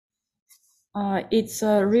It's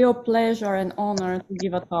a real pleasure and honor to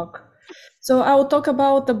give a talk. So I will talk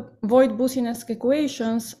about the Voigt Boussinesq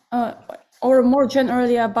equations, or more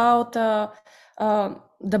generally about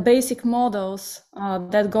the basic models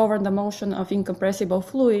that govern the motion of incompressible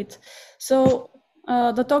fluid. So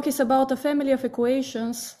the talk is about a family of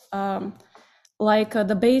equations like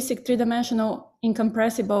the basic three-dimensional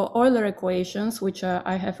incompressible Euler equations, which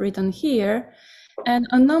I have written here, and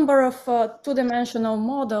a number of two-dimensional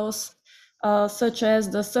models such as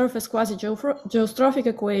the surface quasi-geostrophic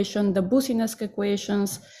equation, the Boussinesq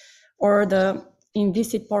equations, or the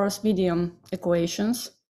inviscid porous medium equations.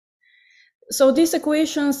 So these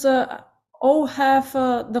equations all have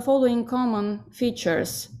the following common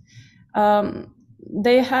features.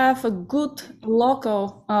 They have a good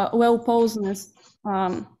local well-posedness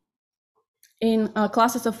in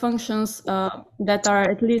classes of functions that are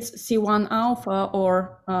at least C1 alpha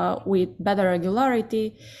or with better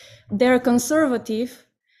regularity. They're conservative.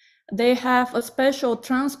 They have a special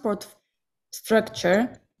transport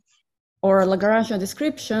structure or Lagrangian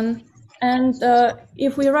description. And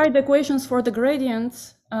if we write the equations for the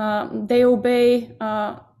gradients, they obey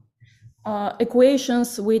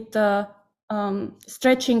equations with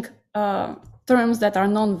stretching terms that are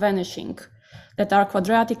non-vanishing, that are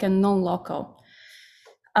quadratic and non-local.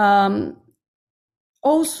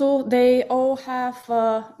 Also, they all have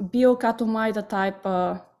Biot-Katumida type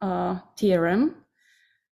theorem.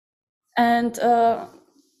 And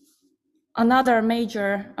another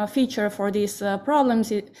major feature for these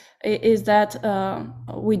problems is that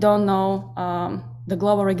we don't know the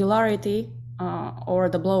global regularity or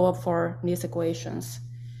the blow-up for these equations.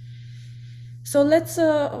 So let's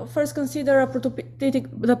first consider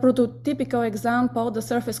the prototypical example, the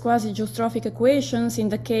surface quasi-geostrophic equations in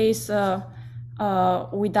the case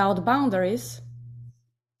without boundaries.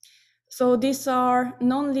 So these are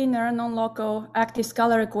nonlinear, non-local active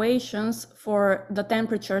scalar equations for the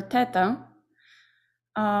temperature theta,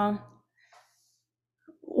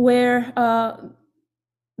 where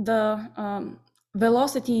the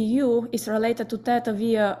velocity u is related to theta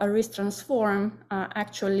via a Riesz transform.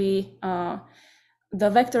 Actually, the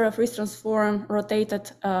vector of Riesz transform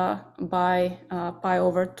rotated by pi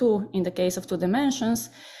over 2 in the case of 2 dimensions.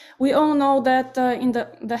 We all know that in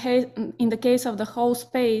the case of the whole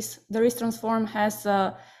space, the Riesz transform has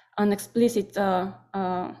an explicit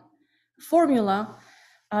formula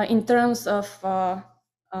in terms of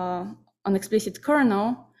an explicit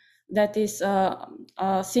kernel that is a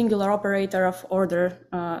singular operator of order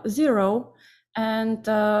 0. And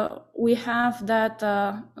we have that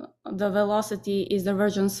the velocity is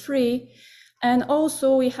divergence free. And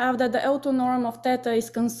also we have that the L2 norm of theta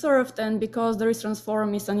is conserved, and because the Riesz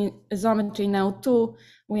transform is an isometry in L2,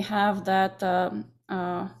 we have that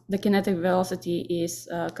the kinetic velocity is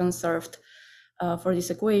conserved for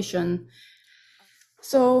this equation.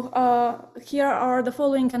 So here are the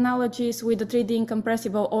following analogies with the 3D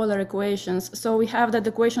incompressible Euler equations. So we have that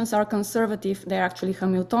the equations are conservative, they're actually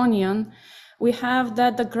Hamiltonian. We have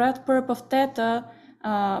that the grad perp of theta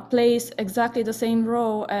plays exactly the same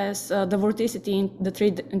role as the vorticity in the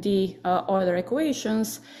 3D Euler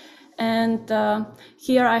equations. And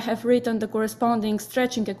here I have written the corresponding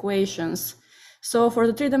stretching equations. So for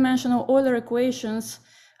the three-dimensional Euler equations,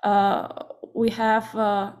 we have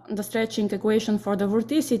the stretching equation for the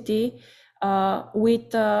vorticity with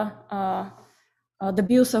the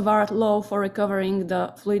Biot-Savart law for recovering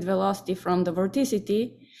the fluid velocity from the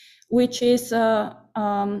vorticity, which is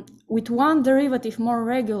with one derivative more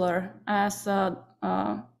regular as the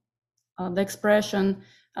expression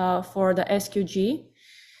for the SQG,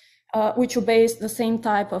 which obeys the same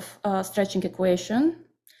type of stretching equation.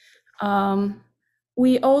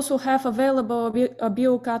 We also have available a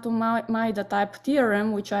Biot-Katumida type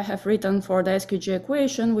theorem, which I have written for the SQG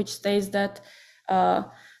equation, which states that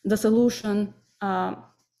the solution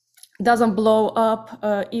doesn't blow up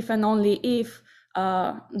if and only if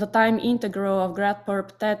the time integral of grad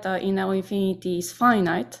perp theta in L infinity is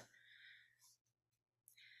finite.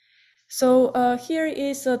 So here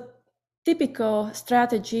is a typical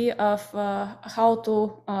strategy of how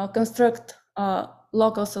to construct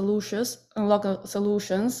local solutions.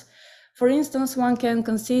 For instance, one can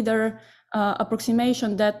consider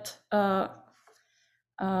approximation that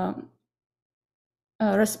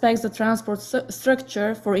respects the transport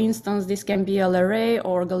structure. For instance, this can be a Leray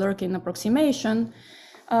or Galerkin approximation.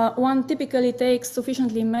 One typically takes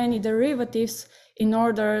sufficiently many derivatives in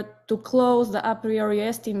order to close the a priori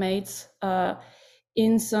estimates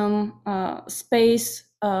in some space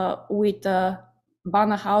with a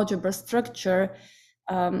Banach algebra structure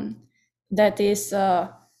that is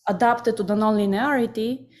adapted to the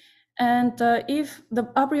nonlinearity. And if the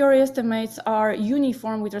a priori estimates are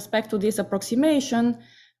uniform with respect to this approximation,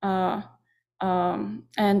 and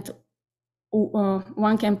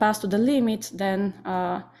one can pass to the limit, then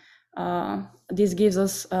this gives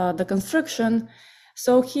us the construction.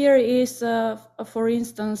 So here is, for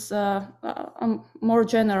instance, a more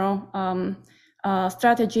general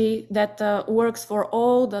strategy that works for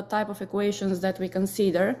all the type of equations that we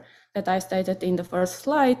consider, that I stated in the first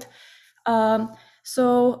slide.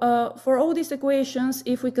 So for all these equations,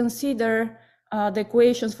 if we consider the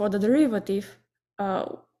equations for the derivative,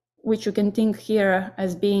 which you can think here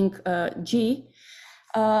as being g,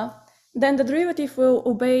 then the derivative will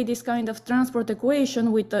obey this kind of transport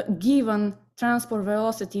equation with a given transport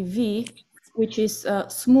velocity v, which is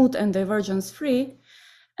smooth and divergence free,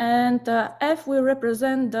 and f will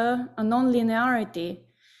represent the nonlinearity,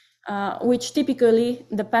 which typically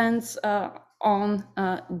depends on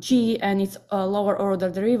g and its lower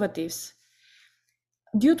order derivatives.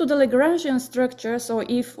 Due to the Lagrangian structure, so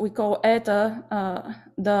if we call eta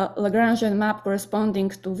the Lagrangian map corresponding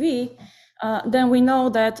to v, then we know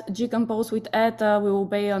that g composed with eta will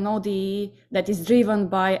obey an ODE that is driven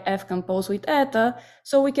by f composed with eta.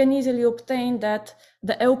 So we can easily obtain that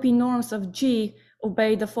the LP norms of g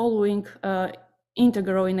obey the following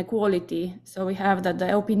integral inequality. So we have that the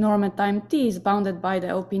LP norm at time t is bounded by the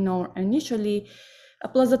LP norm initially,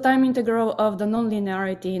 plus the time integral of the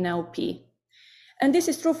nonlinearity in LP. And this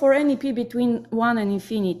is true for any p between 1 and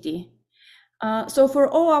infinity. So for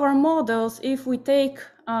all our models, if we take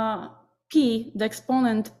p, the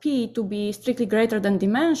exponent p, to be strictly greater than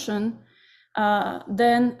dimension,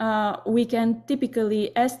 then we can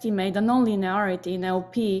typically estimate the nonlinearity in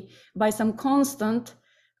LP by some constant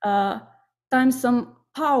times some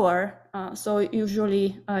power. So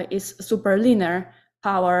usually is superlinear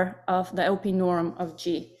power of the LP norm of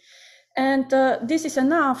G. And this is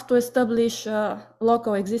enough to establish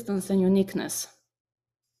local existence and uniqueness.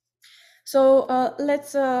 So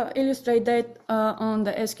let's illustrate that on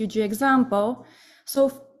the SQG example.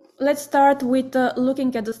 So let's start with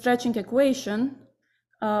looking at the stretching equation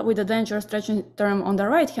with the dangerous stretching term on the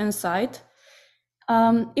right-hand side.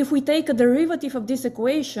 If we take a derivative of this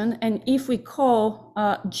equation, and if we call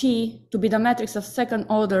G to be the matrix of second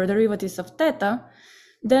order derivatives of theta,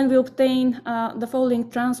 then we obtain the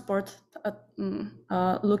following transport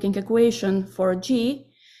looking equation for G,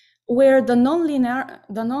 where the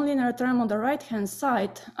nonlinear term on the right-hand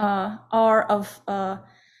side are of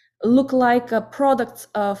look like products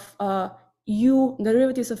of u,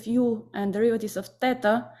 derivatives of u and derivatives of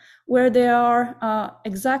theta, where they are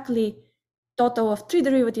exactly total of 3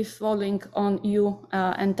 derivatives falling on u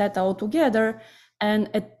and theta altogether, and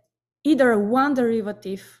at either one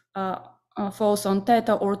derivative falls on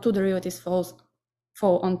theta or 2 derivatives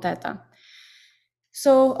fall on theta.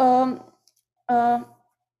 So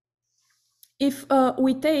if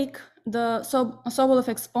we take the Sobolev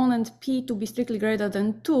exponent p to be strictly greater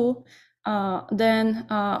than 2, then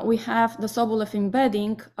we have the Sobolev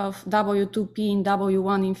embedding of W2p in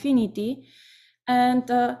W1 infinity,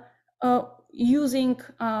 and using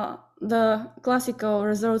the classical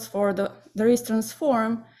results for the Riesz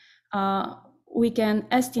transform, we can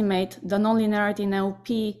estimate the nonlinearity in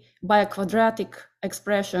LP by a quadratic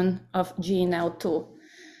expression of G in L2.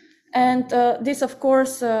 And this, of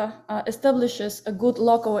course, establishes a good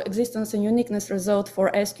local existence and uniqueness result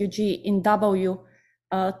for SQG in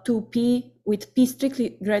W2p with p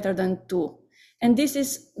strictly greater than 2. And this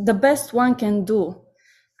is the best one can do.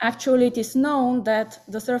 Actually, it is known that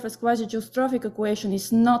the surface quasi-geostrophic equation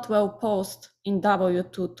is not well posed in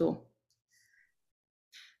W22.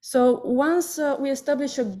 So once we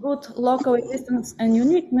establish a good local existence and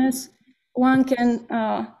uniqueness, one can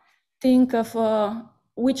think of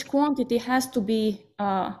which quantity has to be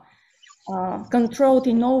controlled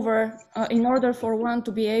in order for one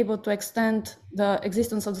to be able to extend the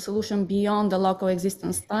existence of the solution beyond the local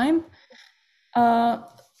existence time.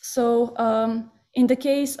 In the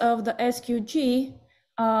case of the SQG,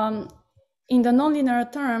 in the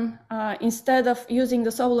nonlinear term, instead of using the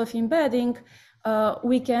Sobolev embedding,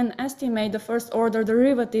 we can estimate the first order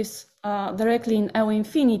derivatives directly in L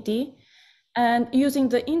infinity. And using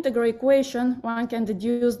the integral equation, one can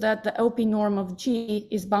deduce that the LP norm of G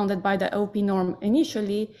is bounded by the LP norm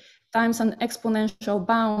initially times an exponential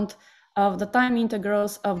bound of the time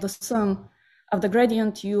integrals of the sum of the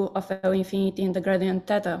gradient U of L infinity and the gradient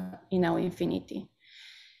theta in L infinity.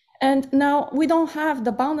 And now we don't have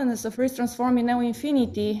the boundedness of Riesz transform in L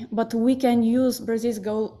infinity, but we can use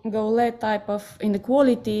Berzis-Goulet type of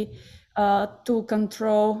inequality to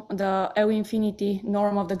control the L infinity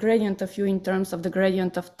norm of the gradient of u in terms of the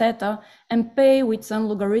gradient of theta, and pay with some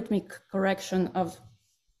logarithmic correction of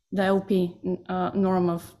the LP norm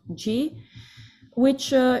of G,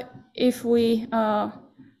 which if we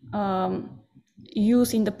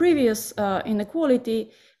use in the previous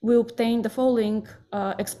inequality, we obtain the following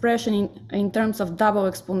expression in terms of double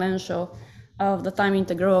exponential of the time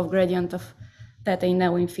integral of gradient of theta in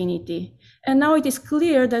L infinity. And now it is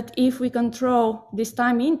clear that if we control this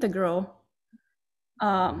time integral,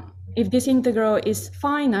 if this integral is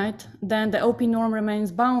finite, then the LP norm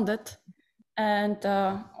remains bounded, and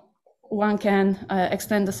one can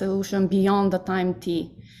extend the solution beyond the time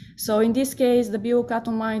t. So in this case, the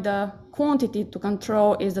Biot-Kato-Maida quantity to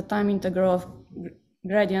control is the time integral of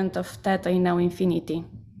gradient of theta in L infinity.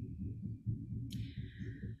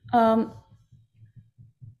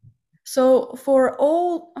 So for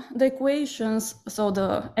all the equations, so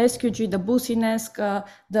the SQG, the Boussinesq,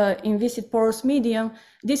 the inviscid porous medium,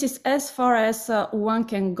 this is as far as one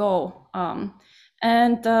can go.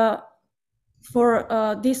 For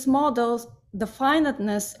these models, the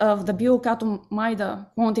finiteness of the Biot-Kato-Maida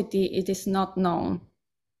quantity, it is not known.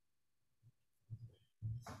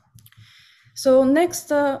 So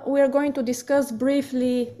next, we are going to discuss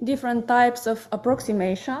briefly different types of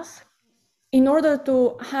approximations. In order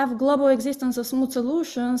to have global existence of smooth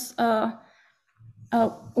solutions,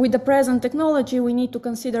 with the present technology, we need to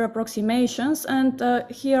consider approximations. And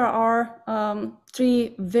here are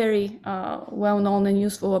three very well-known and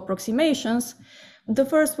useful approximations. The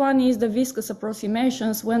first one is the viscous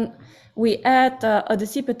approximations. When we add a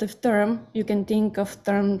dissipative term, you can think of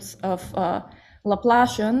terms of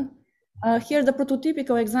Laplacian. Here, the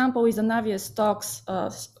prototypical example is the Navier-Stokes,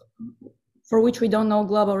 for which we don't know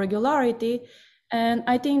global regularity. And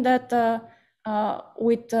I think that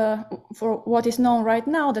for what is known right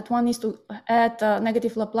now, that one needs to add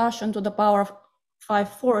negative Laplacian to the power of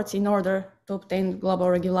 5/4 in order to obtain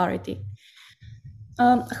global regularity.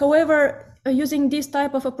 However, using this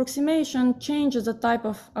type of approximation changes the type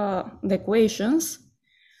of the equations.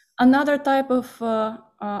 Another type of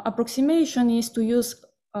approximation is to use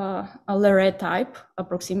a Leray type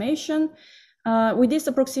approximation. With this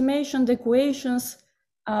approximation, the equations,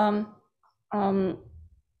 the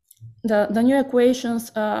new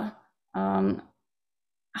equations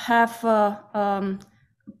have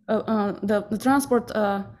the transport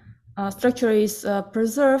structure is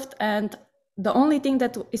preserved, and the only thing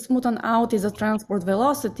that is smoothed out is the transport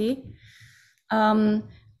velocity.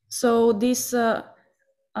 So these are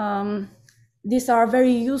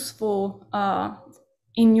very useful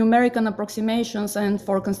in numerical approximations and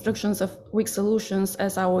for constructions of weak solutions,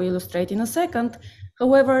 as I will illustrate in a second.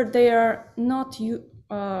 However, they are not,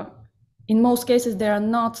 in most cases, they are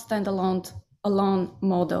not standalone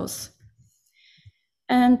models.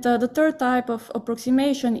 And the third type of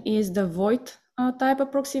approximation is the Voigt type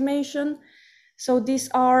approximation. So these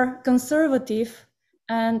are conservative,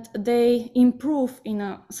 and they improve in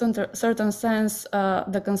a certain sense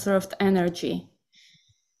the conserved energy.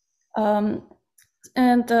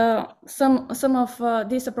 And some of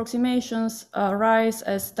these approximations rise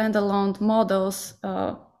as standalone models,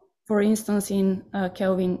 for instance, in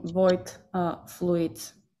Kelvin-Voigt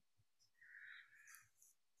fluids.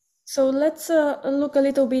 So let's look a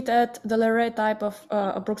little bit at the Leray type of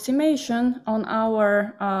approximation on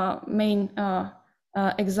our main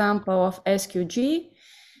example of SQG.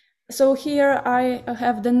 So here I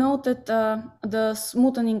have denoted the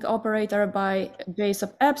smoothing operator by J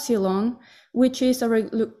sub epsilon, which is a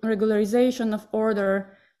regularization of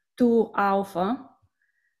order 2 alpha.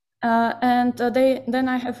 Then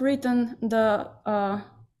I have written the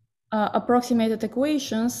approximated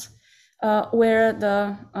equations where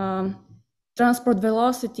the transport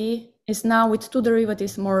velocity is now with two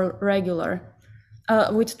derivatives more regular,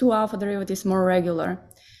 with 2 alpha derivatives more regular.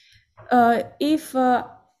 If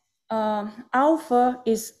alpha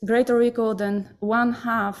is greater or equal than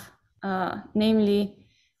 1/2, namely,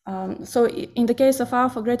 so in the case of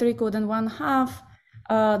alpha greater or equal than 1/2,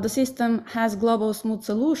 the system has global smooth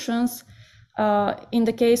solutions. In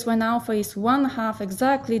the case when alpha is 1/2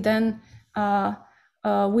 exactly, then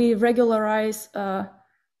we regularize the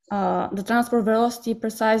transport velocity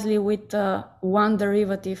precisely with one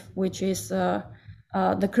derivative, which is the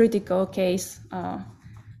critical case.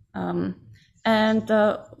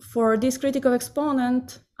 For this critical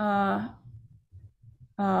exponent,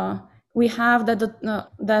 we have that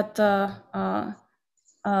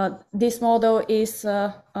this model is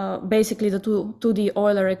basically the 2D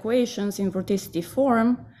Euler equations in vorticity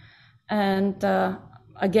form, and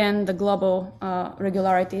again the global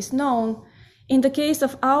regularity is known. In the case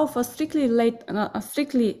of alpha strictly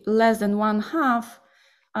less than 1/2,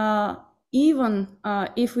 even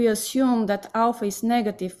if we assume that alpha is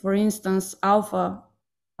negative, for instance, alpha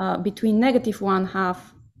between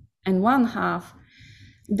 -1/2 and 1/2,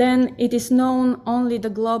 then it is known only the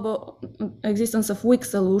global existence of weak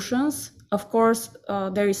solutions. Of course,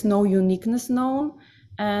 there is no uniqueness known,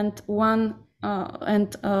 and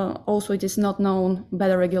also it is not known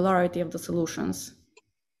better regularity of the solutions.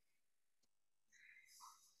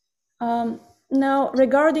 Now,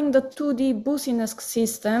 regarding the 2D Boussinesq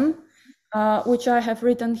system, which I have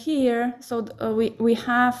written here, so we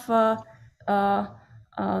have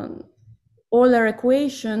Euler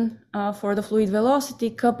equation for the fluid velocity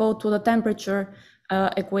coupled to the temperature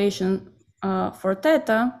equation for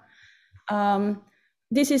theta.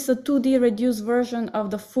 This is a 2D reduced version of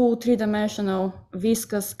the full three-dimensional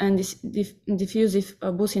viscous and diffusive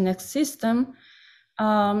Boussinesq system.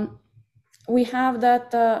 We have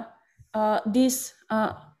that this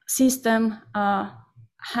system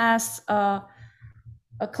has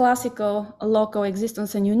a classical local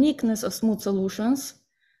existence and uniqueness of smooth solutions.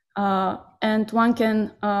 And one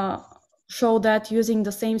can show that using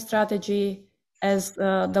the same strategy as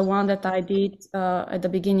the one that I did at the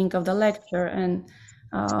beginning of the lecture and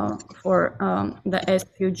for the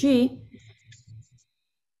SQG.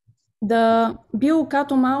 The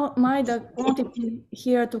Biu-Katumaida quantity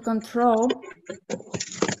here to control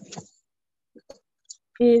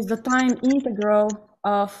is the time integral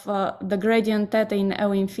of the gradient theta in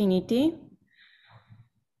L infinity.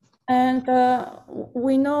 And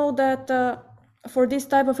we know that for this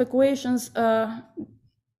type of equations,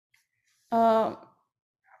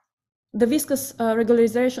 the viscous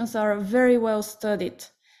regularizations are very well studied.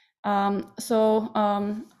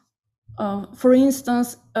 For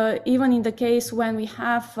instance, even in the case when we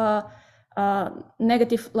have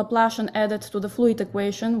negative Laplacian added to the fluid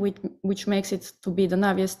equation, which makes it to be the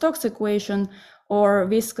Navier-Stokes equation, or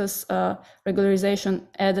viscous regularization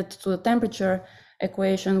added to the temperature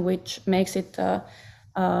equation, which makes it a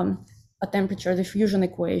temperature diffusion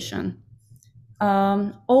equation.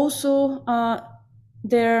 Also,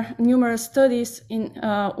 there are numerous studies in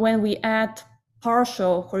when we add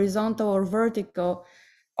partial, horizontal, or vertical,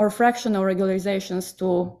 or fractional regularizations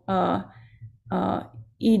to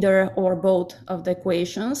either or both of the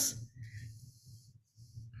equations.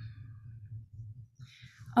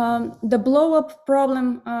 The blow-up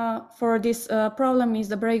problem for this problem is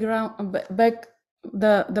the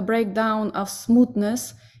breakdown of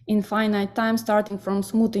smoothness in finite time starting from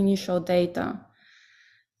smooth initial data.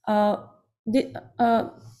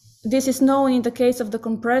 This is known in the case of the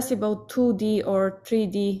compressible 2D or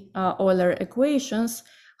 3D Euler equations.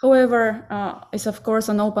 However, it's of course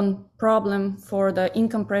an open problem for the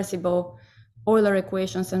incompressible Euler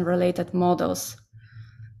equations and related models.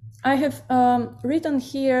 I have written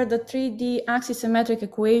here the 3D axisymmetric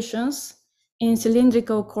equations in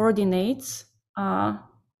cylindrical coordinates.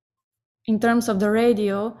 In terms of the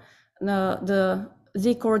radial, the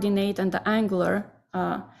z coordinate and the angular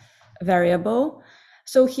variable.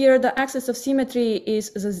 So here the axis of symmetry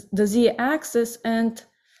is the z-axis, and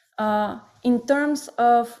in terms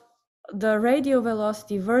of the radial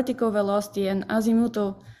velocity, vertical velocity, and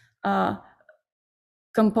azimuthal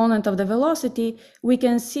component of the velocity, we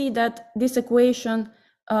can see that this equation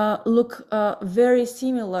look very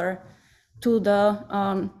similar to the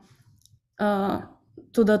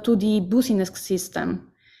 2D Boussinesq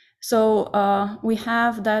system. So we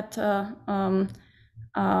have that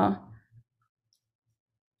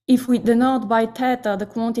if we denote by theta the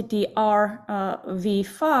quantity R V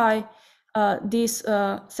phi, this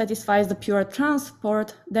satisfies the pure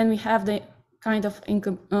transport. Then we have the kind of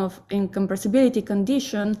incompressibility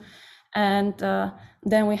condition, and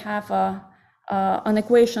then we have an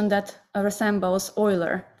equation that resembles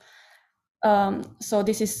Euler. So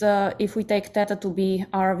this is if we take theta to be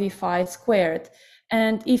R V phi squared.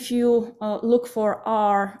 And if you look for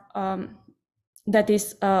R that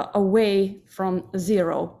is away from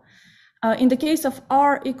 0. In the case of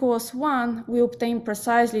R equals 1, we obtain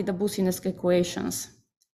precisely the Boussinesq equations.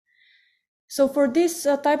 So for this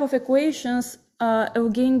type of equations,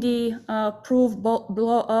 Eugendy proved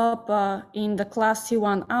blow up in the class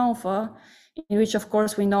C1 alpha, in which of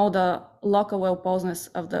course we know the local well-posedness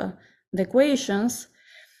of the equations.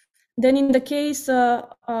 Then in the case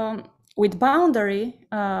with boundary,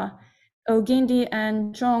 Eugendy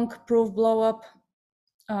and Jong proved blow up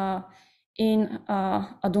in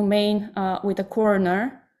a domain with a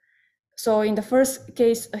corner. So in the first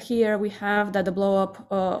case here, we have that the blow up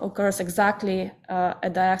occurs exactly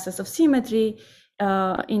at the axis of symmetry.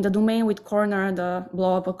 in the domain with corner, the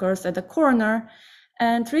blow-up occurs at the corner.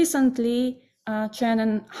 And recently, Chen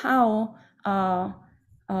and Hao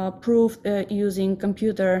proved using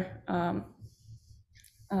computer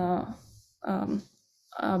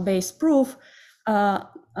based proof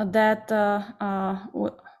that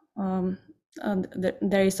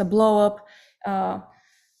there is a blow-up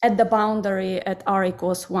at the boundary at r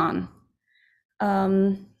equals 1.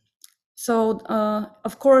 So,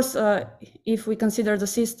 of course, if we consider the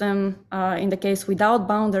system in the case without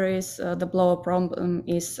boundaries, the blow-up problem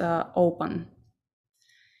is open.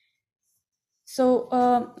 So,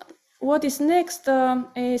 what is next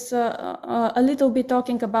is a little bit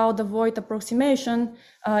talking about the Voigt approximation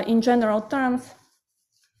in general terms,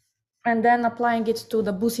 and then applying it to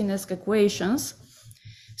the Boussinesq equations.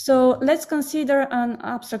 So let's consider an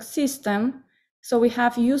abstract system. So we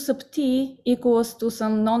have u sub t equals to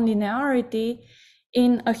some nonlinearity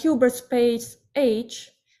in a Hilbert space H,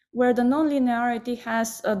 where the nonlinearity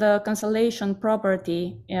has the cancellation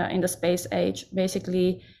property in the space H.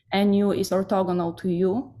 Basically, nu is orthogonal to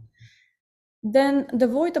u. Then the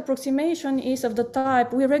Voigt approximation is of the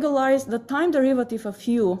type, we regularize the time derivative of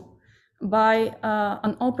u by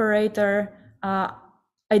an operator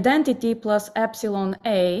identity plus epsilon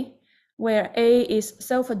a, where a is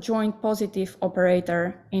self-adjoint positive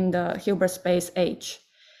operator in the Hilbert space H.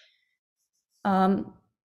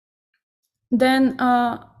 Then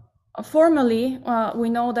formally, we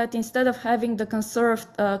know that instead of having the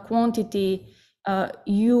conserved quantity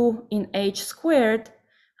u in H squared,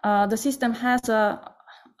 the system has a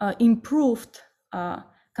improved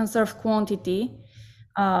conserved quantity,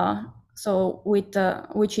 so with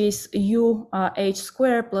which is u H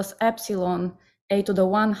squared plus epsilon a to the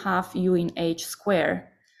 1/2 u in H squared.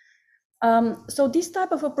 So these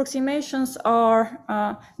type of approximations are,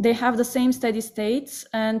 they have the same steady states,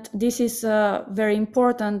 and this is very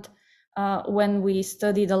important when we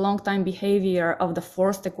study the long time behavior of the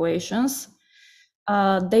forced equations.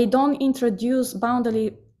 They don't introduce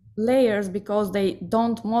boundary layers because they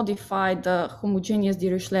don't modify the homogeneous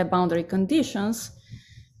Dirichlet boundary conditions,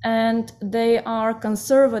 and they are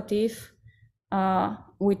conservative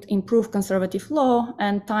with improved conservative law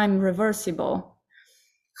and time reversible.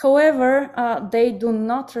 However, they do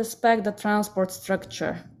not respect the transport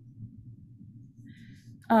structure.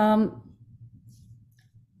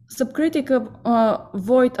 Subcritical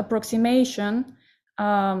Voigt approximation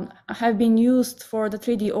have been used for the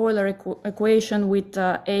 3D Euler equation with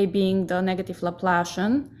A being the negative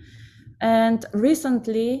Laplacian. And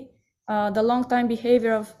recently, the long time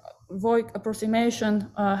behavior of Voigt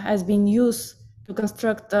approximation has been used to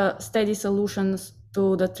construct steady solutions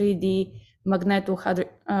to the 3D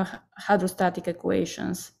magneto-hydrostatic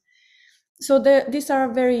equations. So these are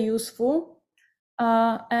very useful,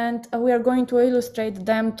 and we are going to illustrate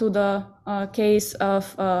them to the case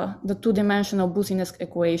of the two-dimensional Boussinesq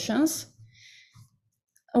equations.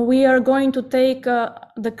 We are going to take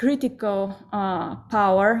the critical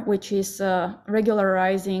power, which is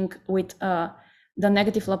regularizing with the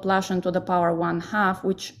negative Laplacian to the power 1/2,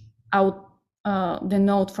 which I'll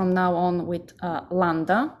denote from now on with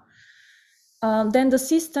lambda. Then the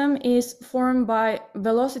system is formed by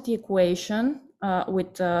velocity equation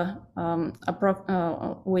with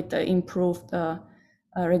improved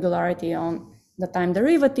regularity on the time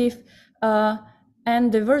derivative,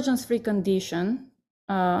 and divergence-free condition,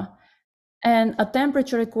 and a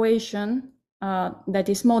temperature equation that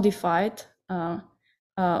is modified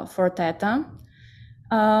for theta.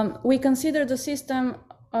 We consider the system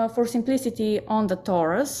for simplicity on the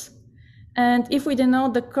torus, and if we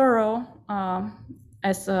denote the curl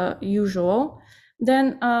as usual,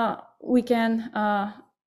 then we can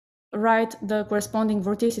write the corresponding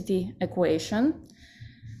vorticity equation.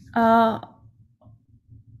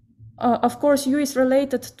 Of course, U is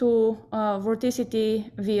related to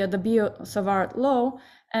vorticity via the Biot-Savart law,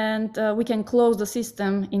 and we can close the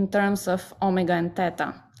system in terms of omega and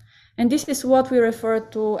theta. And this is what we refer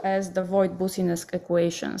to as the Voigt Boussinesq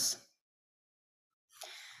equations.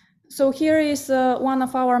 So here is one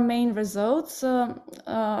of our main results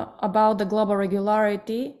about the global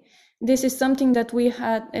regularity. This is something that we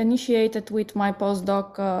had initiated with my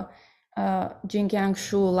postdoc Jingyang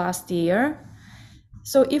Shu last year.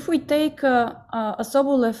 So if we take a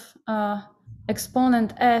Sobolev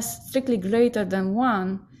exponent s strictly greater than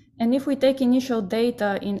 1, and if we take initial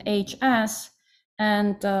data in Hs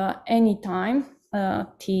and any time,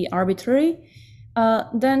 t arbitrary,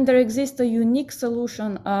 then there exists a unique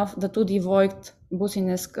solution of the 2D Voigt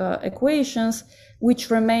Boussinesq equations, which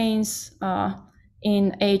remains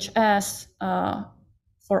in Hs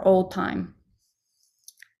for all time.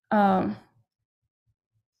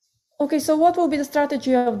 Okay, so what will be the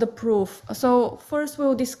strategy of the proof? So first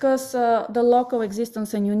we'll discuss the local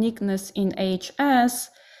existence and uniqueness in HS.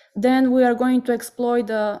 Then we are going to exploit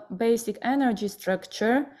the basic energy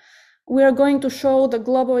structure. We are going to show the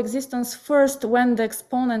global existence first when the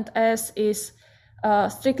exponent S is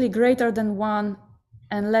strictly greater than 1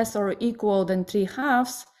 and less or equal than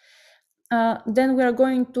 3/2. Then we are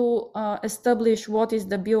going to establish what is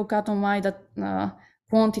the Biot-Kato-Maida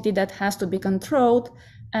quantity that has to be controlled,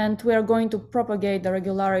 and we are going to propagate the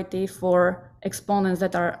regularity for exponents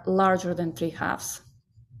that are larger than 3/2.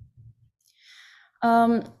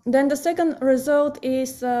 Then the second result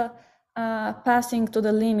is passing to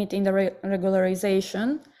the limit in the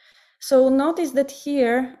regularization. So notice that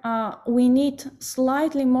here we need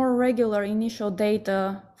slightly more regular initial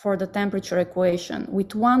data for the temperature equation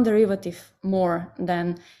with one derivative more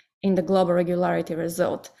than in the global regularity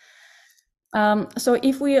result. So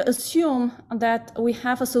if we assume that we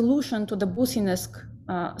have a solution to the Boussinesq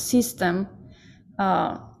system,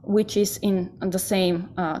 which is in the same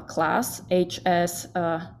class, HS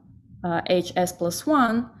plus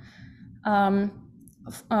 1,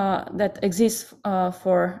 that exists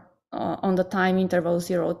for on the time interval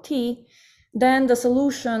 0t, then the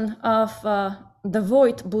solution of the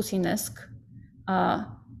Voigt Boussinesq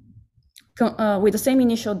with the same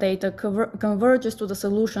initial data converges to the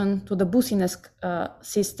solution to the Boussinesq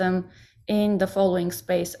system in the following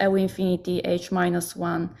space, L infinity H minus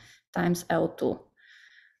 1 times L2.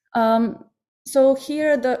 So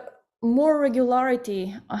here the more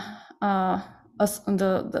regularity, the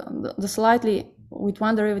slightly with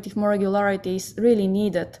one derivative more regularity is really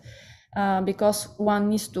needed because one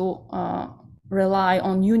needs to rely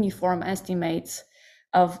on uniform estimates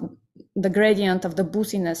of the gradient of the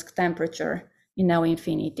Boussinesq temperature in L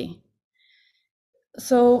infinity.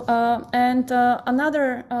 So,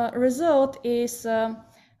 another result is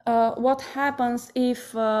what happens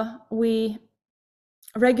if we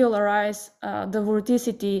regularize the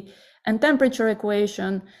vorticity and temperature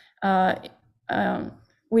equation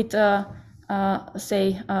with,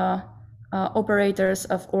 say, operators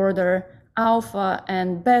of order alpha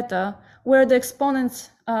and beta, where the exponents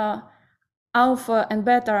alpha and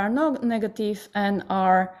beta are not negative and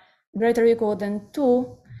are greater or equal than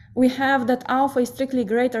 2, we have that alpha is strictly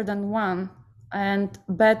greater than 1 and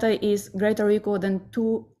beta is greater or equal than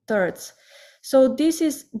 2/3. So this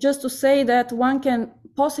is just to say that one can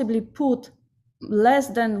possibly put less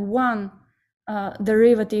than 1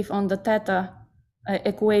 derivative on the theta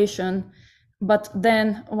equation, but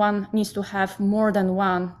then one needs to have more than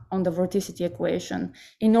 1 on the vorticity equation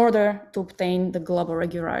in order to obtain the global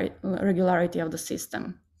regularity of the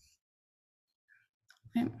system.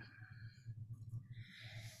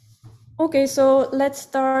 Okay, so let's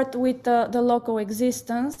start with the local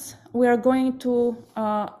existence. We are going to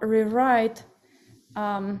rewrite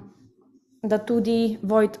the 2D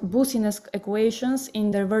Voigt Boussinesq equations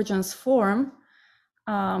in divergence form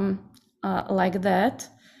like that.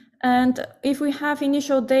 And if we have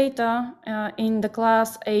initial data in the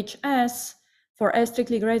class HS for S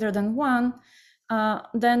strictly greater than 1,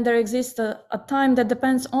 then there exists a time that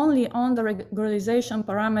depends only on the regularization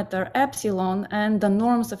parameter epsilon and the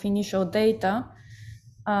norms of initial data,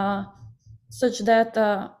 such that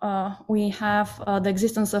we have the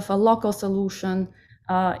existence of a local solution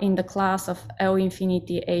in the class of L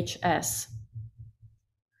infinity HS.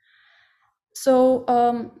 So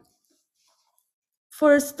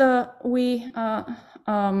first we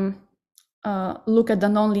look at the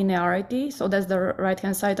nonlinearity. So that's the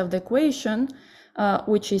right-hand side of the equation,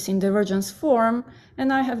 which is in divergence form.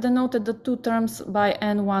 And I have denoted the two terms by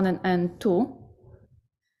N1 and N2.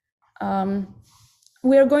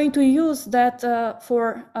 We are going to use that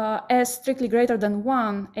for S strictly greater than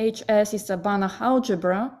 1, HS is a Banach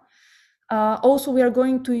algebra. Also, we are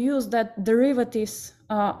going to use that derivatives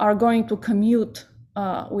are going to commute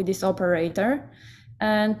with this operator.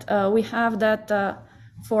 And we have that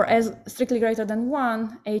for S strictly greater than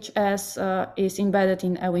 1, HS is embedded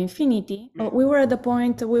in L infinity. We were at the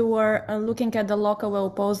point we were looking at the local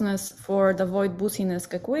well-posedness for the Voigt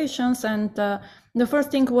Boussinesq equations, and the first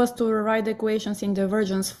thing was to rewrite the equations in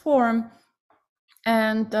divergence form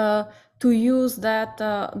and to use that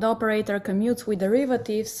the operator commutes with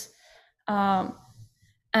derivatives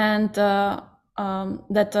and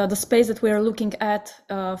that the space that we are looking at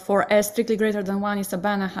for S strictly greater than 1 is a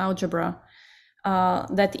Banach algebra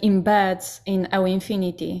that embeds in L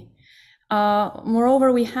infinity.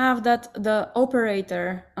 Moreover, we have that the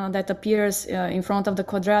operator that appears in front of the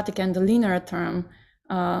quadratic and the linear term,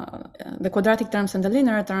 the quadratic terms and the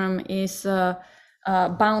linear term is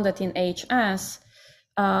bounded in HS.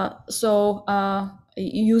 So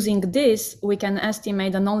using this, we can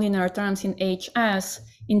estimate the nonlinear terms in HS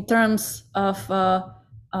in terms of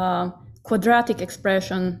quadratic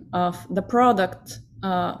expression of the product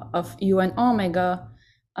of U and omega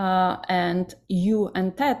and U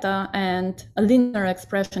and theta, and a linear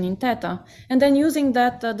expression in theta. And then using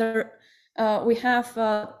that, we have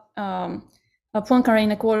a Poincare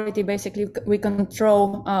inequality. Basically, we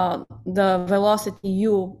control the velocity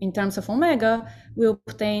U in terms of omega. We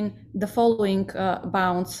obtain the following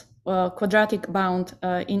bounds: quadratic bound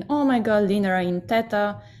in omega, linear in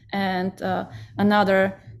theta, and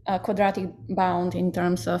another quadratic bound in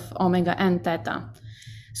terms of omega and theta.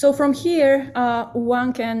 So from here,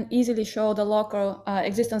 one can easily show the local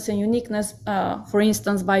existence and uniqueness, for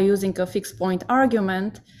instance, by using a fixed point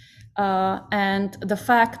argument. And the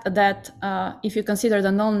fact that if you consider the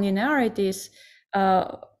nonlinearities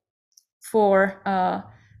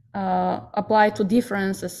apply to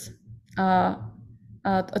differences, so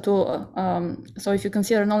if you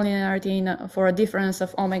consider nonlinearity for a difference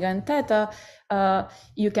of omega and theta,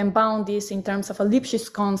 you can bound this in terms of a Lipschitz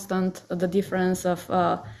constant, the difference of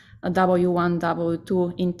W1,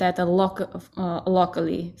 W2 in theta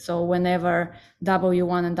locally. So whenever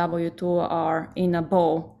W1 and W2 are in a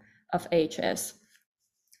bow of HS.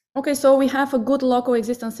 Okay, so we have a good local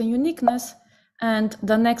existence and uniqueness, and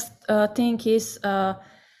the next thing is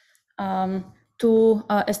to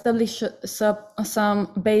establish some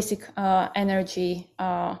basic energy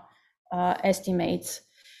estimates.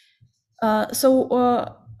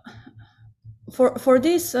 For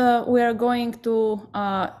this, we are going to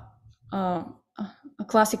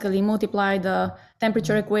classically multiply the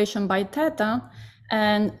temperature equation by theta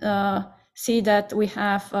and see that we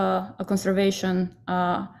have a conservation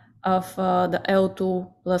of the L2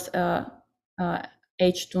 plus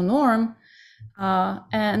H2 norm.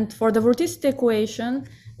 And for the vorticity equation,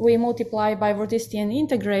 we multiply by vorticity and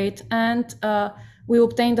integrate, and we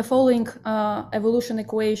obtain the following evolution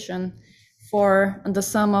equation for the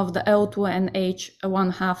sum of the L2 and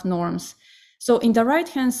H1/2 norms. So in the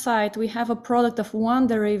right-hand side, we have a product of one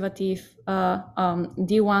derivative,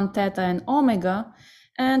 d1 theta and omega,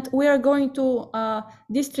 and we are going to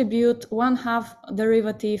distribute 1/2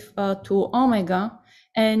 derivative to omega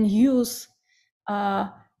and use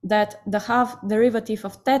that the half derivative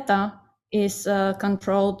of theta is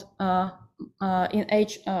controlled in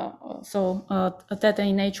H, theta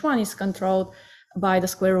in H1 is controlled by the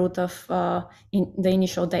square root of the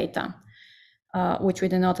initial data, which we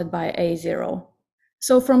denoted by A0.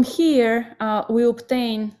 So from here, we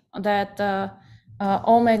obtain that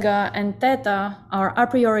omega and theta are a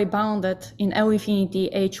priori bounded in L infinity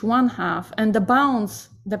H1/2, and the bounds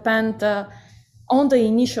depend on the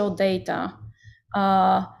initial data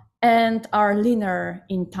and are linear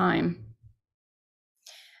in time.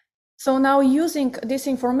 So now, using this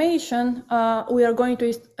information, we are going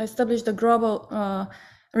to establish the global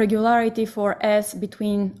regularity for S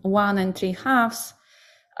between 1 and 3/2.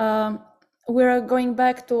 We're going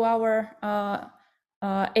back to our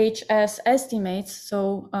HS estimates.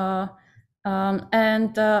 So,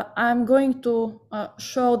 I'm going to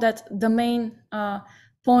show that the main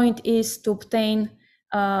point is to obtain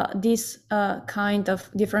this kind of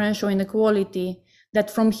differential inequality, that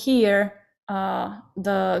from here,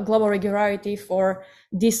 the global regularity for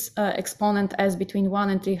this exponent S between 1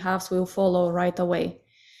 and 3/2 will follow right away.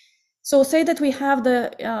 So say that we have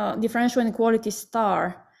the differential inequality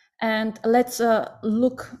star, and let's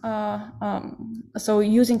look, so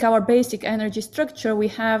using our basic energy structure, we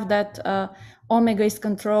have that omega is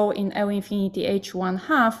controlled in L infinity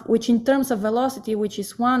H1/2, which in terms of velocity, which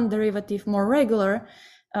is one derivative more regular,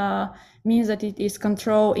 means that it is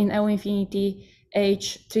controlled in L infinity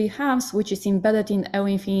H3/2, which is embedded in L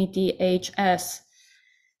infinity HS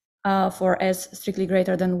for S strictly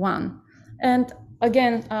greater than 1. And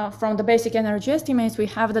again, from the basic energy estimates, we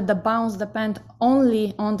have that the bounds depend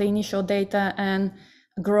only on the initial data and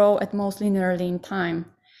grow at most linearly in time.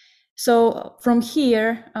 So from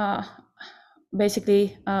here,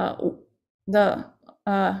 basically, the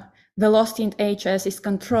velocity in HS is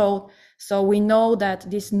controlled. So we know that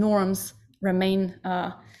these norms remain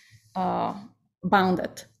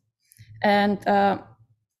bounded. And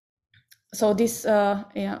so this,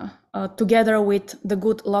 together with the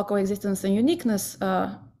good local existence and uniqueness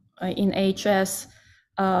in HS,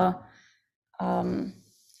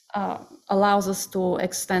 allows us to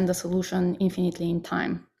extend the solution infinitely in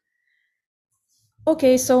time.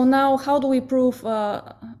 Okay, so now how do we prove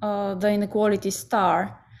the inequality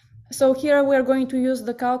star? So here we are going to use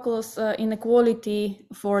the calculus inequality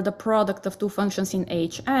for the product of two functions in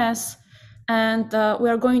HS. And we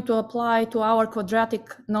are going to apply to our quadratic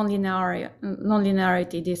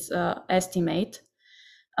nonlinearity this estimate.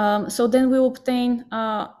 So then we obtain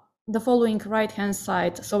the following right-hand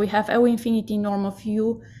side. So we have L infinity norm of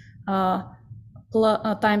U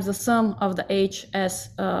times the sum of the HS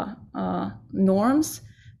norms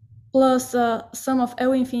plus sum of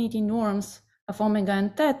L infinity norms of omega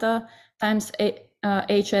and theta times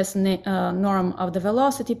HS norm of the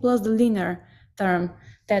velocity plus the linear term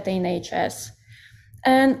theta in HS.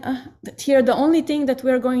 And here the only thing that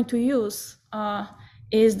we're going to use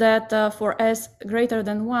is that for s greater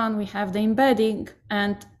than 1, we have the embedding,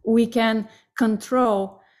 and we can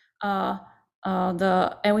control the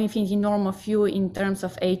L infinity norm of U in terms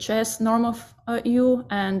of HS norm of U,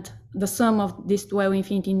 and the sum of these two L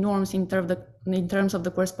infinity norms in terms of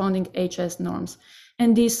the corresponding HS norms.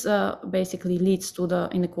 And this basically leads to the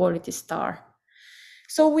inequality star.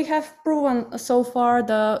 So we have proven so far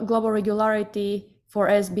the global regularity for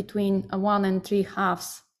S between 1 and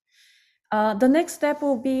 3/2. The next step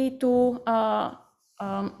will be to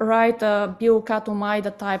write a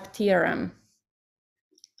Biot-Kato-Maida type theorem.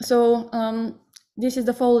 So this is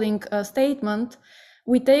the following statement.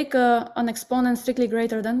 We take an exponent strictly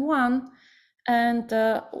greater than 1, and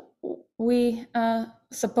we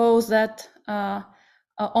suppose that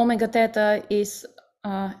omega theta is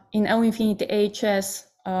in L infinity HS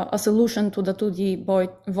a solution to the 2D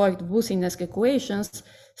Voigt Boussinesq equations,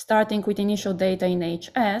 starting with initial data in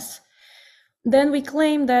HS. Then we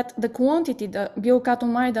claim that the quantity, the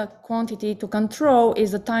Biot-Kato-Maida quantity to control,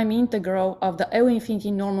 is the time integral of the L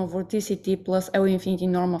infinity norm of vorticity plus L infinity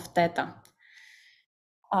norm of theta.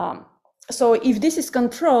 So if this is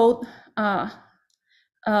controlled,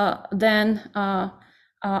 then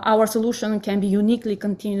our solution can be uniquely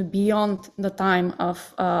continued beyond the time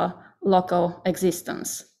of local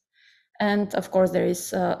existence. And of course, there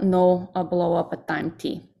is no blow up at time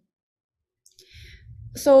t.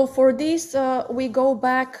 So for this, we go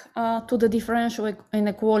back to the differential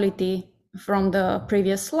inequality from the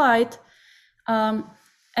previous slide.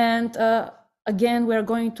 Again, we're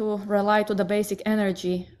going to rely to the basic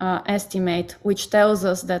energy estimate, which tells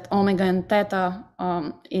us that omega and theta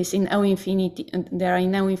is in L infinity, they are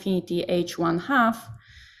in L infinity H1/2,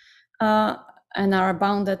 and are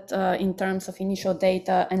bounded in terms of initial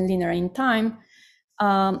data and linear in time.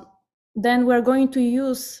 Then we're going to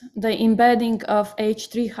use the embedding of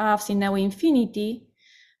H3/2 in L infinity,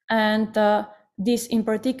 and this in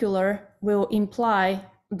particular will imply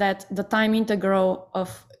that the time integral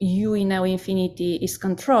of U in L infinity is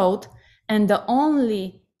controlled, and the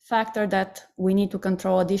only factor that we need to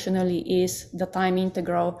control additionally is the time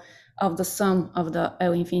integral of the sum of the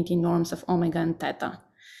L infinity norms of omega and theta.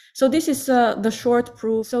 So this is the short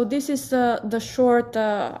proof. So this is the short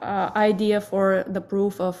idea for the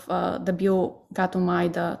proof of the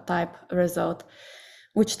Biot-Kato-Maida type result,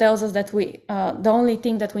 which tells us that the only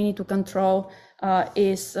thing that we need to control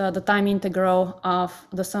is the time integral of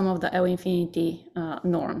the sum of the L infinity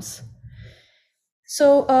norms.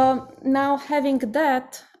 So now having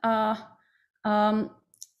that,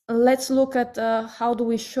 let's look at how do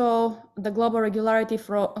we show the global regularity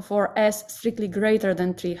for S strictly greater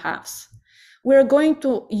than 3/2. We're going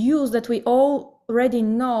to use that we already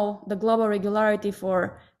know the global regularity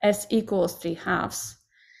for S equals 3/2,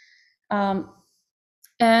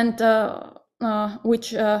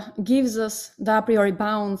 which gives us the a priori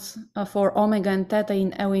bounds for omega and theta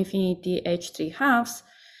in L infinity H3/2.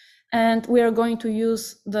 And we are going to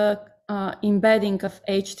use the embedding of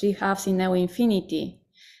H3/2 in L infinity.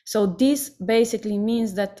 So this basically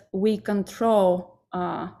means that we control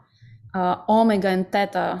omega and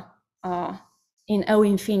theta in L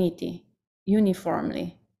infinity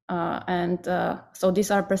uniformly. So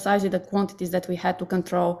these are precisely the quantities that we had to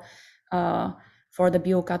control for the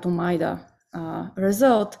Biot-Kato-Maida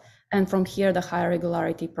result. And from here, the higher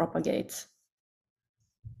regularity propagates.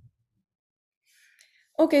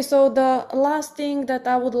 Okay, so the last thing that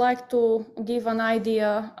I would like to give an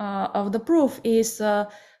idea of the proof is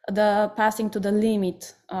the passing to the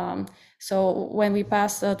limit. So when we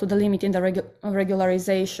pass to the limit in the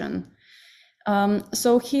regularization.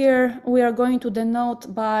 So here we are going to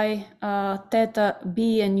denote by theta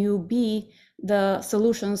b and ub the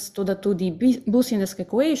solutions to the 2D Boussinesq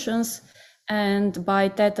equations, and by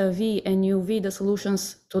theta v and uv the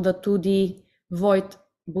solutions to the 2D Voigt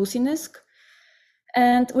Boussinesq.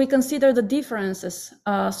 And we consider the differences.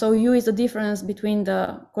 So U is the difference between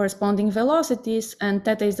the corresponding velocities, and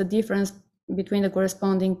theta is the difference between the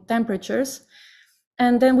corresponding temperatures.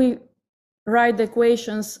 And then we write the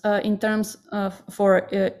equations in terms of for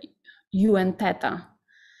U and theta.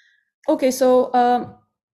 Okay, so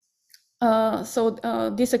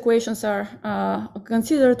These equations are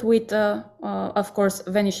considered with, of course,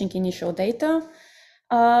 vanishing initial data.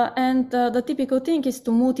 The typical thing is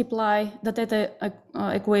to multiply the theta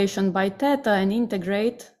equation by theta and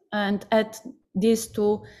integrate and add this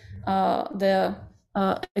to the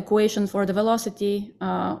equation for the velocity,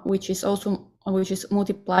 which is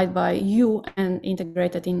multiplied by u and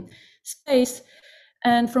integrated in space.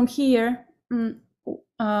 And from here,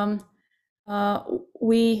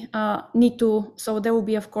 we need to, so there will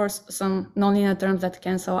be, of course, some nonlinear terms that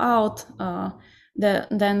cancel out.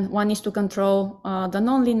 Then one needs to control the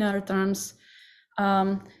nonlinear terms.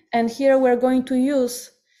 And here we're going to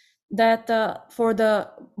use that for the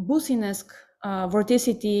Boussinesq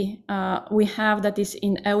vorticity we have that is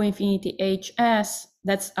in L infinity HS,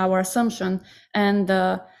 that's our assumption, and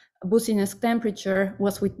the Boussinesq temperature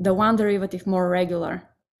was with the one derivative more regular.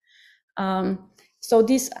 So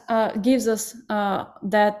this gives us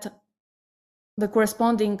that the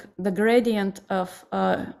gradient of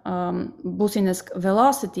Boussinesq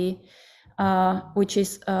velocity, which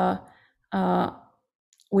is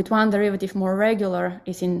with one derivative more regular,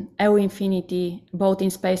 is in L infinity, both in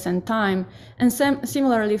space and time. And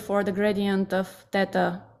similarly for the gradient of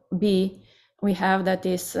theta b, we have that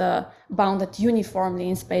is bounded uniformly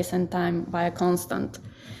in space and time by a constant.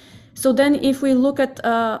 So then if we look at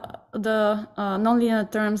the nonlinear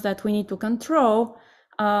terms that we need to control,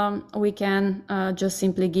 we can just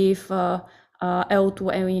simply give L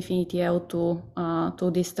to L infinity L2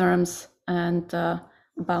 to these terms and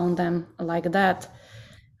bound them like that.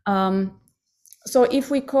 So if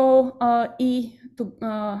we call E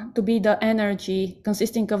to be the energy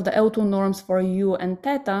consisting of the L2 norms for U and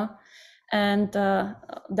theta, and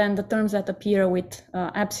then the terms that appear with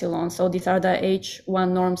epsilon, so these are the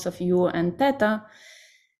H1 norms of U and theta,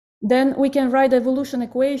 then we can write the evolution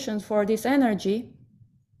equations for this energy.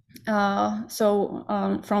 From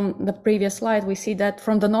the previous slide, we see that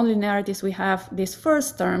from the nonlinearities we have this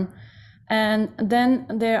first term, and then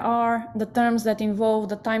there are the terms that involve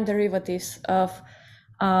the time derivatives of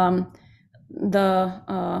the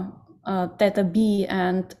theta b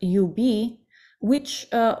and ub, which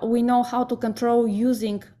we know how to control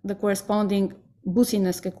using the corresponding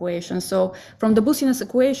Boussinesq equation. So from the Boussinesq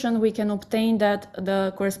equation, we can obtain that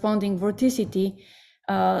the corresponding vorticity,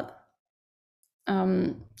 in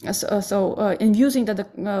using that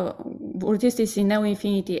the vorticity is in L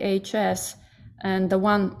infinity HS and the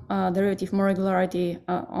one derivative more regularity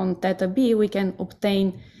on theta b, we can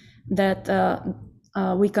obtain that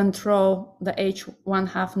we control the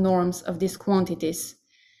H1/2 norms of these quantities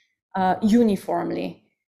uniformly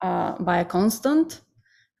by a constant.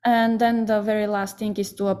 And then the very last thing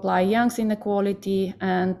is to apply Young's inequality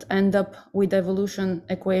and end up with the evolution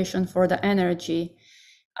equation for the energy.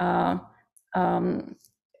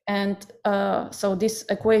 So this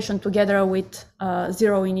equation, together with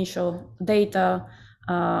zero initial data,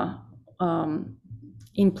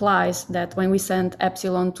 implies that when we send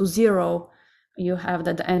epsilon to 0, you have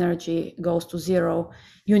that the energy goes to 0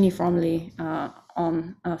 uniformly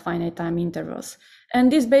on finite time intervals.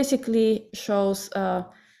 And this basically shows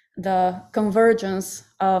the convergence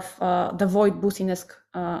of the Voigt Boussinesq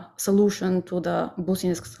solution to the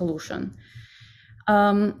Boussinesq solution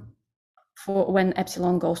for when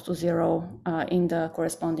epsilon goes to 0 in the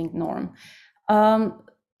corresponding norm.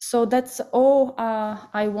 So that's all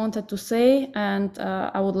I wanted to say, and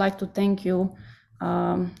I would like to thank you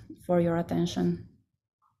for your attention.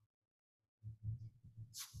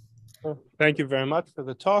 Thank you very much for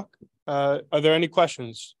the talk. Are there any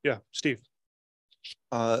questions? Yeah, Steve.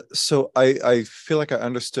 So I feel like I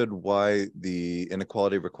understood why the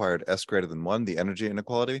inequality required S greater than 1, the energy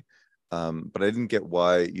inequality, but I didn't get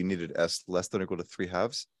why you needed S less than or equal to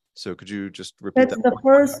 3/2. So could you just repeat that? That's the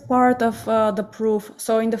first part of the proof.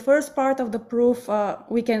 So in the first part of the proof,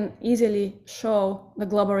 we can easily show the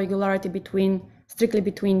global regularity strictly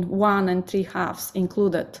between 1 and 3/2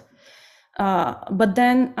 included. But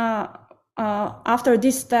then after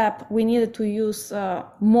this step, we needed to use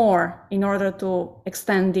more in order to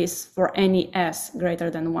extend this for any S greater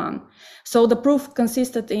than 1. So the proof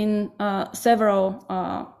consisted in several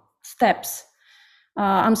steps.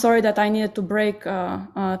 I'm sorry that I needed to break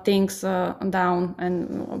things down and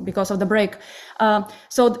because of the break.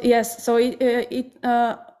 So yes, so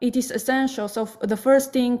it is essential. So the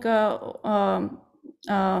first thing,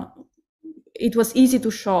 it was easy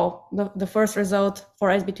to show the first result for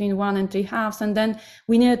S between 1 and 3/2, and then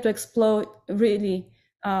we needed to explore really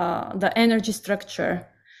the energy structure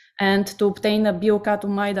and to obtain a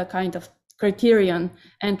Biot-Kato-Maida kind of criterion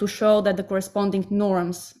and to show that the corresponding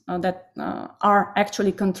norms that are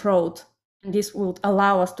actually controlled And this would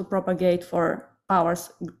allow us to propagate for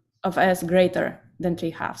powers of s greater than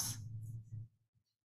 3/2.